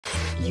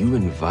You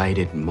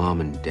invited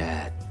Mom and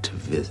Dad to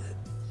visit.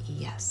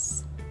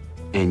 Yes.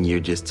 And you're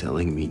just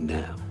telling me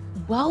now?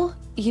 Well,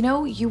 you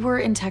know, you were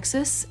in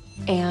Texas,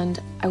 and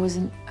I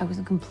wasn't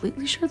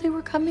completely sure they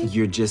were coming.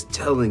 You're just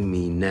telling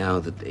me now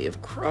that they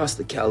have crossed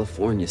the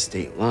California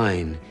state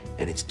line,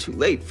 and it's too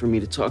late for me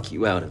to talk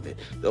you out of it.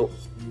 Though,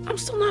 I'm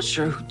still not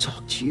sure who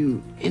talked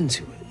you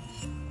into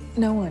it.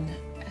 No one.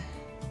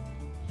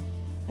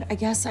 I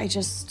guess I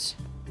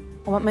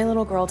want my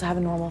little girl to have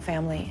a normal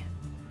family.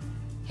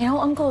 You know,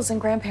 uncles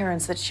and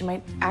grandparents that she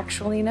might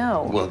actually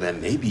know. Well,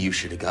 then maybe you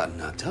should have gotten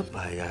knocked up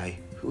by a guy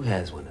who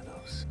has one of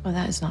those. Well,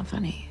 that is not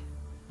funny.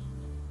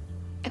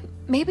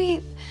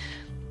 Maybe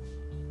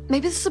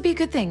this will be a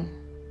good thing.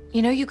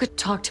 You know, you could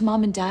talk to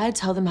Mom and Dad,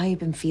 tell them how you've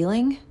been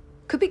feeling.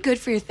 Could be good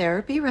for your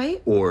therapy,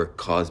 right? Or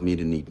cause me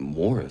to need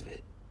more of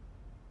it.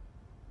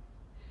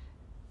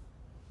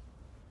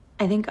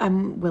 I think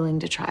I'm willing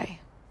to try.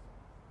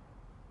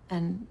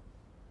 And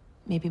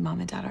maybe Mom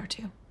and Dad are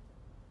too.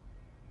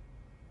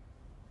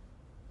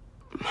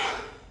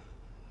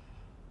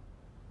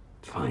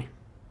 Fine.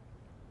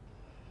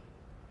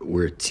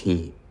 We're a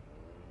team.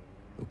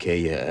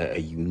 Okay, a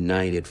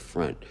united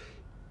front.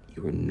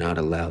 You are not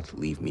allowed to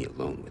leave me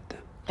alone with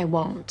them. I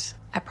won't,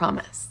 I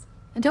promise.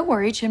 And don't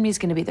worry, Chimney's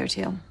gonna be there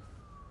too.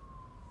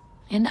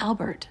 And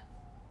Albert.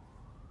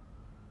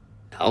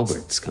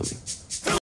 Albert's coming.